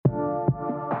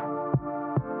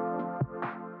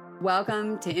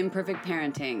Welcome to Imperfect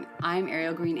Parenting. I'm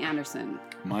Ariel Green Anderson.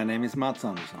 My name is Mats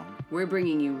Anderson. We're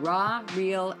bringing you raw,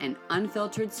 real, and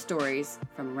unfiltered stories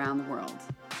from around the world.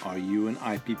 Are you an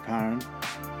IP parent?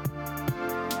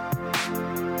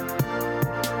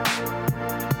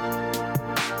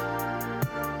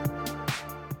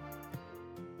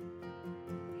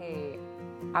 Hey,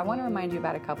 I want to remind you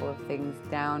about a couple of things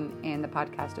down in the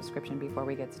podcast description before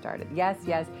we get started. Yes,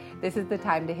 this is the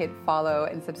time to hit follow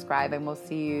and subscribe, and we'll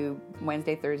see you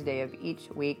Wednesday, Thursday of each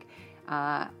week.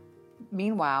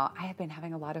 Meanwhile, I have been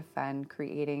having a lot of fun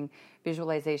creating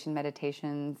visualization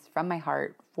meditations from my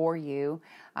heart for you.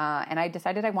 And I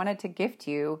decided I wanted to gift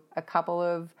you a couple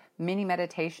of mini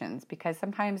meditations because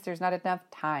sometimes there's not enough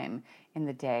time in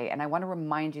the day. And I want to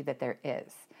remind you that there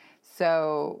is.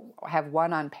 So I have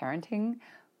one on parenting,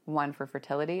 one for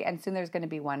fertility, and soon there's going to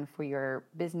be one for your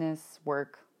business,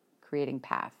 work, creating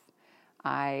path.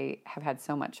 I have had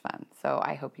so much fun, so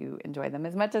I hope you enjoy them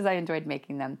as much as I enjoyed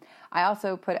making them. I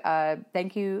also put a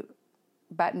thank you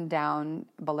button down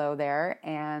below there,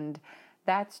 and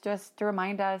that's just to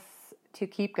remind us to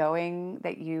keep going,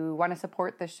 that you want to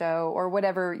support the show or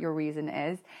whatever your reason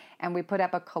is. And we put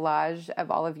up a collage of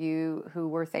all of you who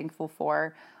we're thankful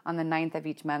for on the 9th of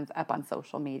each month up on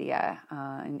social media,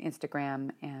 and Instagram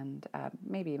and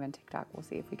maybe even TikTok. We'll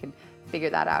see if we can figure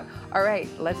that out. All right,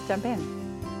 let's jump in.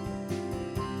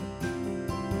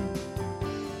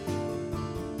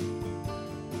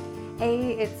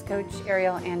 Hey, it's Coach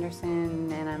Ariel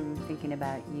Anderson, and I'm thinking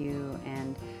about you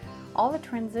and all the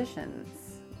transitions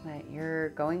that you're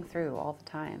going through all the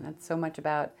time. That's so much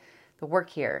about the work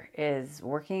here, is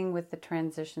working with the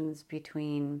transitions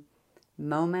between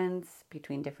moments,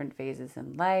 between different phases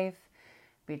in life,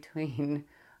 between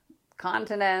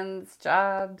continents,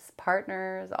 jobs,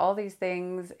 partners, all these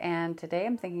things. And today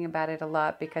I'm thinking about it a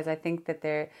lot because I think that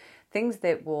they're things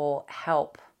that will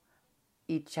help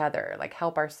each other, like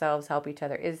help ourselves, help each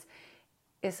other, is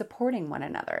supporting one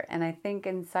another. And I think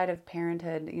inside of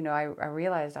parenthood, I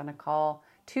realized on a call,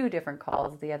 2 different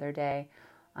calls the other day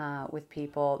with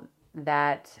people,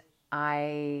 that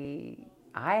I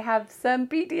have some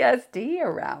PTSD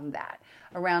around that,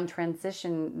 around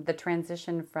the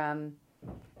transition from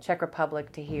Czech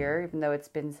Republic to here, even though it's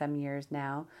been some years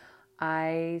now.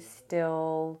 I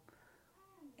still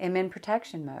am in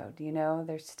protection mode.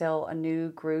 There's still a new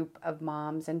group of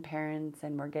moms and parents,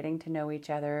 and we're getting to know each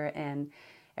other, and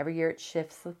every year it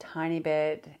shifts a tiny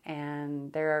bit,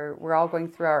 and we're all going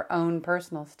through our own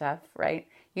personal stuff, right?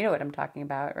 You know what I'm talking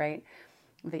about, right?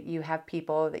 That you have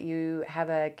people that you have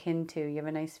a kin to, you have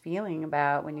a nice feeling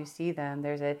about when you see them.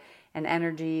 There's an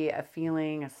energy, a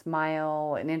feeling, a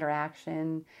smile, an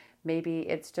interaction. Maybe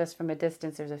it's just from a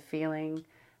distance there's a feeling.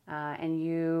 And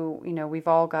we've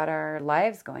all got our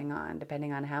lives going on,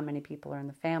 depending on how many people are in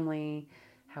the family,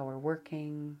 how we're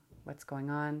working, what's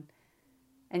going on.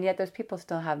 And yet those people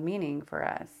still have meaning for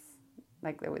us,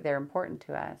 like they're important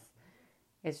to us.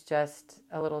 It's just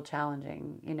a little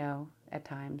challenging, at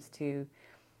times to,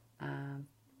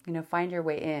 find your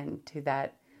way into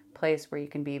that place where you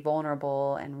can be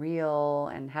vulnerable and real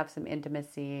and have some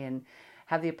intimacy and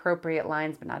have the appropriate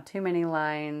lines, but not too many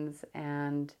lines.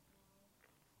 And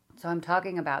so I'm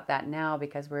talking about that now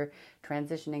because we're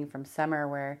transitioning from summer,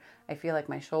 where I feel like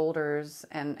my shoulders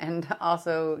and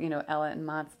also, Ella and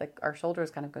Mats, like our shoulders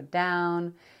kind of go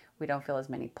down. We don't feel as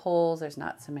many pulls. There's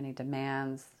not so many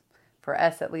demands. For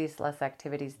us, at least, less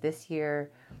activities this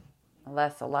year,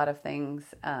 less a lot of things.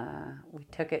 We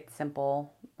took it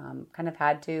simple, kind of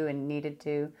had to and needed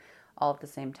to all at the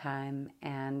same time.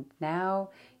 And now,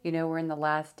 we're in the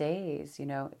last days.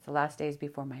 It's the last days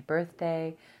before my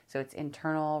birthday. So it's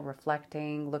internal,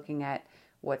 reflecting, looking at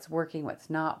what's working, what's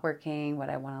not working, what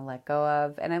I want to let go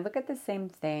of. And I look at the same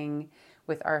thing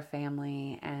with our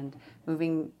family and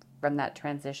moving from that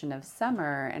transition of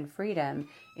summer and freedom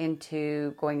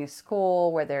into going to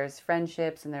school where there's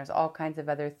friendships and there's all kinds of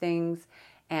other things.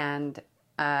 And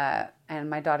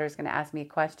my daughter's going to ask me a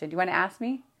question. Do you want to ask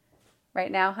me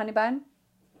right now, honey bun?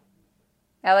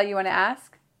 Ella, you want to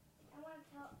ask?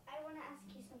 I want to ask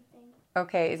you something.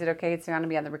 Okay, is it okay? It's going to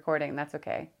be on the recording. That's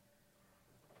okay.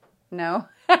 No?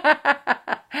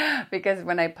 Because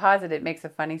when I pause it, it makes a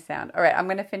funny sound. All right, I'm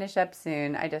going to finish up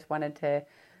soon. I just wanted to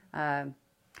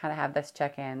kind of have this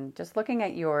check-in. Just looking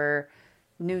at your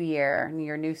new year,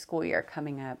 your new school year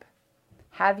coming up.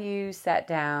 Have you sat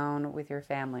down with your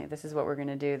family? This is what we're going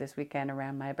to do this weekend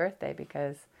around my birthday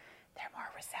because they're more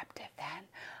receptive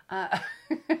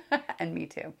then. And me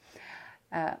too.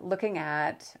 Looking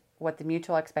at what the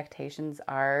mutual expectations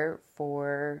are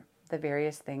for the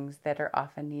various things that are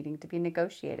often needing to be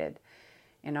negotiated.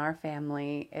 In our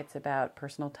family, it's about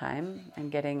personal time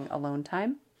and getting alone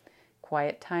time,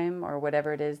 quiet time, or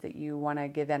whatever it is that you want to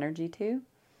give energy to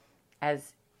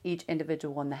as each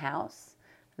individual in the house.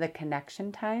 The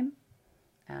connection time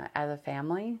as a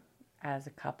family, as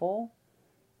a couple,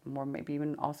 or maybe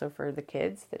even also for the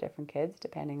kids, the different kids,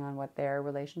 depending on what their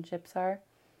relationships are.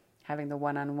 Having the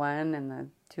one-on-one and the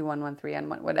 2-on-1,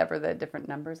 3-on-1, whatever the different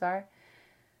numbers are.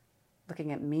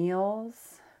 Looking at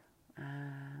meals,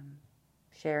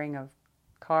 sharing of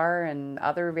car and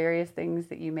other various things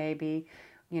that you may be,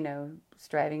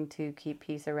 striving to keep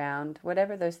peace around,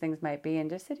 whatever those things might be, and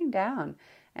just sitting down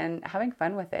and having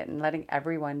fun with it and letting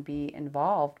everyone be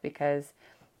involved, because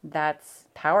that's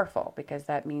powerful, because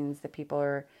that means that people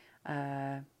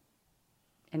are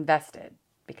invested,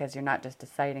 because you're not just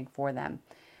deciding for them.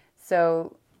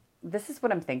 So this is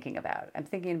what I'm thinking about. I'm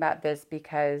thinking about this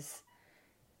because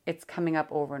it's coming up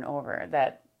over and over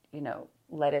that,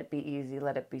 let it be easy,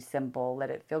 let it be simple, let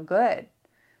it feel good.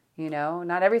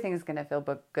 Not everything is going to feel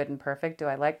good and perfect. Do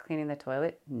I like cleaning the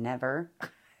toilet? Never.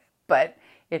 But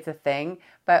it's a thing.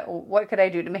 But what could I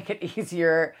do to make it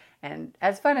easier and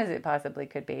as fun as it possibly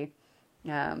could be?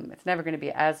 It's never going to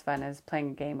be as fun as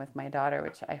playing a game with my daughter,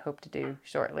 which I hope to do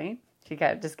shortly. She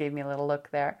just gave me a little look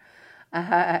there.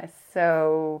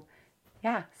 So,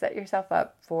 yeah, set yourself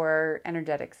up for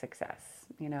energetic success.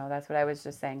 That's what I was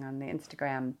just saying on the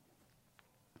Instagram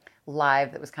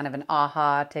live. That was kind of an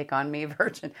aha, take on me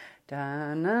version.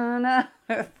 Da-na-na.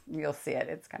 You'll see it.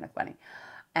 It's kind of funny.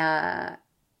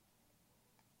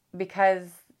 Because,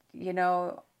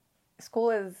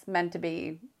 school is meant to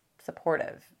be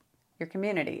supportive. Your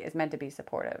community is meant to be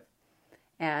supportive.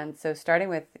 And so starting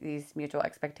with these mutual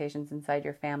expectations inside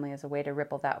your family is a way to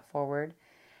ripple that forward.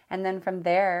 And then from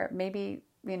there, maybe,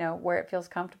 where it feels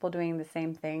comfortable doing the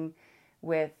same thing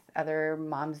with other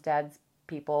moms, dads,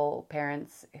 people,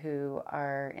 parents who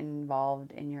are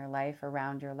involved in your life,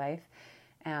 around your life.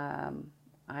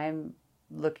 I'm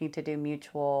looking to do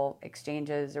mutual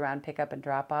exchanges around pickup and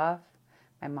drop off.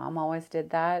 My mom always did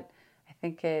that. I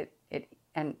think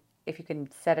and if you can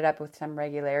set it up with some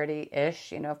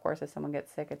regularity-ish, of course, if someone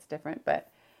gets sick, it's different, but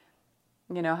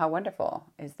how wonderful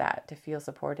is that to feel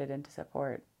supported and to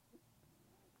support,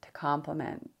 to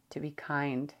compliment, to be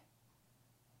kind.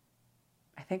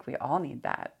 I think we all need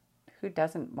that. Who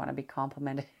doesn't want to be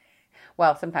complimented?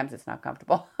 Well, sometimes it's not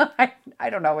comfortable. I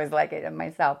don't always like it in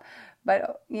myself,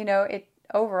 but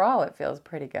overall it feels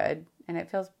pretty good, and it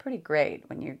feels pretty great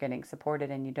when you're getting supported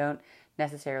and you don't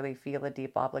necessarily feel a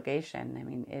deep obligation. I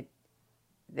mean,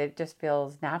 it just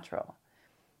feels natural,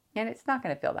 and it's not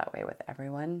going to feel that way with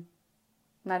everyone.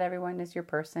 Not everyone is your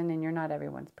person, and you're not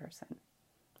everyone's person,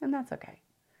 and that's okay.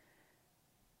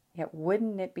 Yet,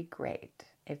 wouldn't it be great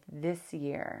if this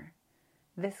year,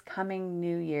 this coming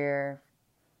new year,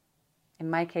 in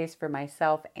my case for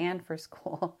myself and for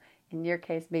school, in your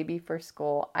case maybe for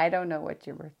school, I don't know what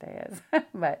your birthday is,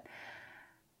 but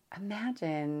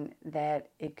imagine that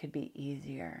it could be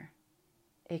easier.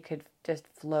 It could just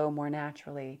flow more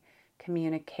naturally.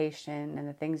 Communication and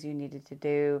the things you needed to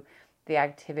do, the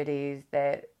activities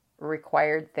that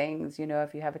required things,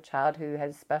 if you have a child who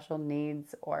has special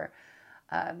needs, or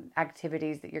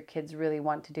activities that your kids really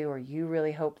want to do or you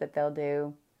really hope that they'll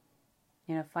do,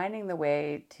 finding the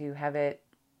way to have it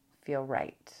feel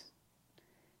right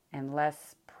and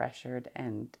less pressured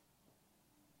and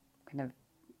kind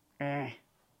of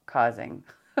causing.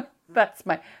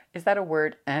 Is that a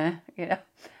word?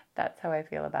 That's how I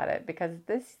feel about it, because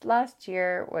this last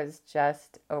year was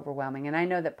just overwhelming. And I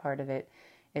know that part of it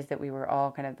is that we were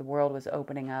all the world was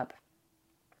opening up,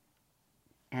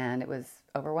 and it was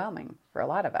overwhelming for a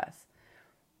lot of us.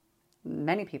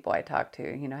 Many people I talked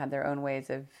to, had their own ways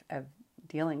of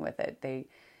dealing with it. They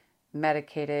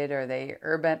medicated, or they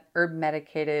herb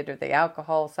medicated, or they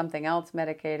alcohol, something else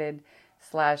medicated,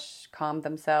 / calmed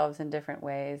themselves in different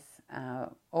ways.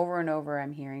 Over and over,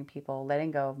 I'm hearing people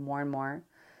letting go of more and more.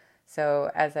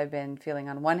 So as I've been feeling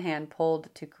on one hand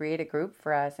pulled to create a group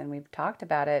for us, and we've talked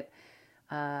about it,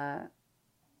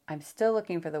 I'm still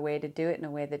looking for the way to do it in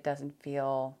a way that doesn't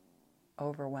feel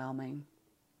overwhelming.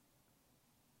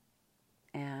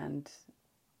 And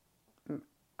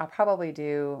I'll probably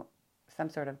do some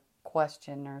sort of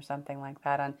question or something like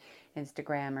that on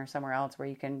Instagram or somewhere else where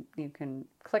you can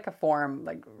click a form,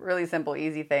 like really simple,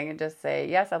 easy thing, and just say,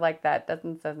 yes, I like that.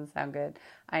 Doesn't sound good.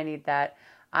 I need that.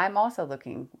 I'm also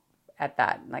looking at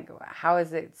that. Like, how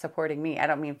is it supporting me? I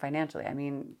don't mean financially. I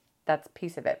mean, that's a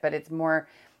piece of it, but it's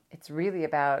really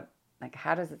about, like,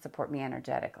 how does it support me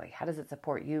energetically? How does it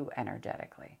support you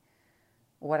energetically?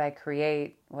 What I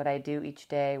create, what I do each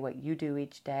day, what you do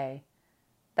each day,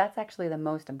 that's actually the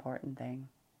most important thing.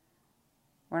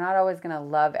 We're not always going to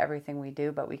love everything we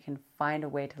do, but we can find a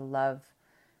way to love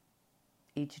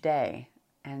each day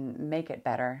and make it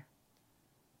better.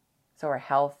 So our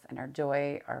health and our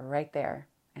joy are right there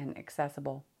and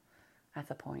accessible. That's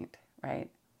the point, right?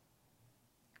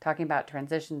 Talking about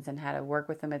transitions and how to work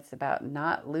with them, it's about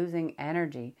not losing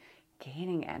energy,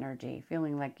 gaining energy,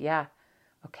 feeling like, yeah,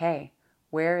 okay,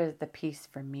 where is the peace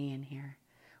for me in here?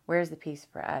 Where's the peace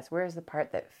for us? Where's the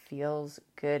part that feels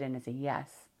good and is a yes?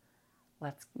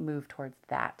 Let's move towards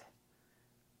that.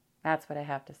 That's what I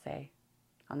have to say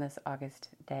on this August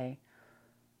day.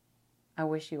 I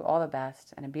wish you all the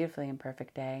best and a beautifully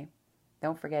imperfect day.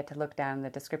 Don't forget to look down in the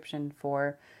description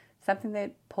for something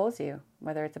that pulls you,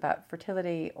 whether it's about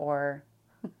fertility or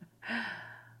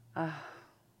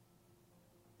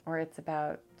or it's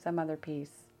about some other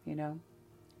piece, you know.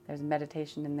 There's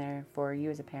meditation in there for you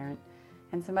as a parent,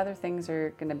 and some other things are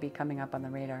going to be coming up on the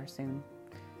radar soon.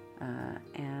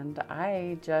 And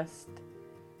I just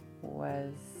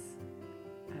was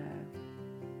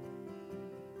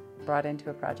brought into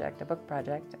a book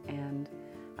project, and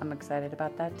I'm excited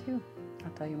about that too.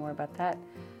 I'll tell you more about that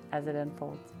as it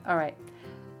unfolds. All right,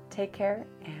 take care,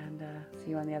 and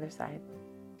see you on the other side.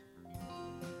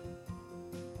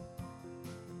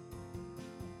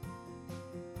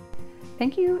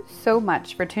 Thank you so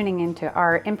much for tuning into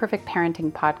our Imperfect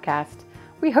Parenting podcast.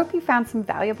 We hope you found some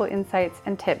valuable insights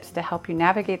and tips to help you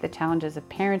navigate the challenges of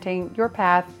parenting, your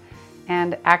path,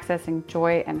 and accessing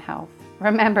joy and health.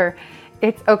 Remember,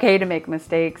 it's okay to make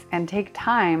mistakes and take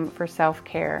time for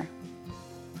self-care.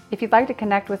 If you'd like to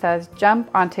connect with us, jump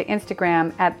onto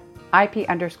Instagram at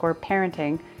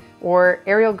IP_parenting or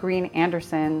Ariel Green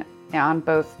Anderson on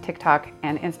both TikTok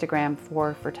and Instagram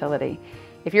for fertility.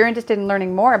 If you're interested in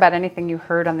learning more about anything you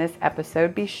heard on this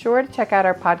episode, be sure to check out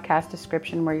our podcast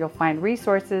description where you'll find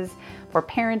resources for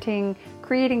parenting,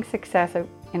 creating success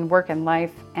in work and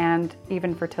life, and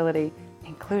even fertility,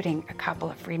 including a couple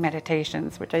of free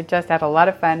meditations, which I just had a lot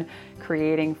of fun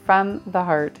creating from the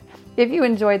heart. If you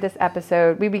enjoyed this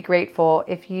episode, we'd be grateful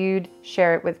if you'd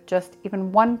share it with just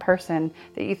even one person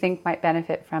that you think might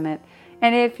benefit from it.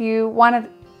 And if you want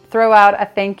to throw out a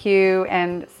thank you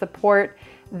and support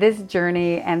this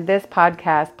journey and this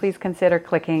podcast, please consider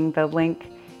clicking the link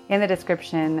in the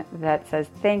description that says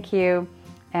thank you.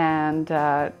 And,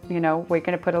 we're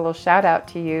going to put a little shout out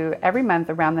to you every month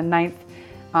around the 9th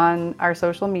on our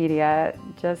social media,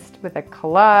 just with a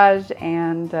collage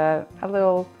and a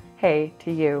little hey to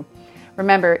you.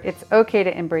 Remember, it's okay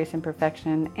to embrace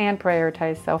imperfection and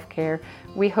prioritize self-care.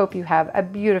 We hope you have a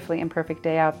beautifully imperfect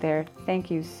day out there. Thank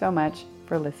you so much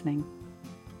for listening.